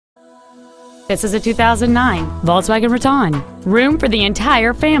This is a 2009 Volkswagen Routan. Room for the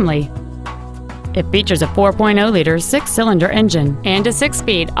entire family. It features a 4.0-liter six-cylinder engine and a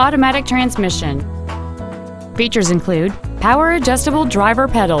six-speed automatic transmission. Features include power adjustable driver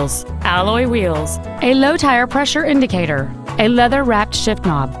pedals, alloy wheels, a low tire pressure indicator, a leather-wrapped shift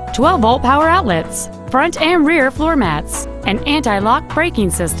knob, 12-volt power outlets, front and rear floor mats, an anti-lock braking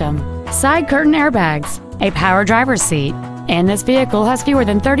system, side curtain airbags, a power driver's seat, and this vehicle has fewer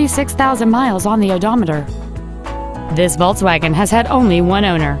than 36,000 miles on the odometer. This Volkswagen has had only one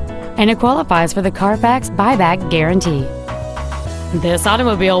owner, and it qualifies for the Carfax buyback guarantee. This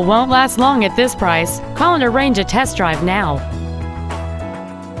automobile won't last long at this price. Call and arrange a test drive now.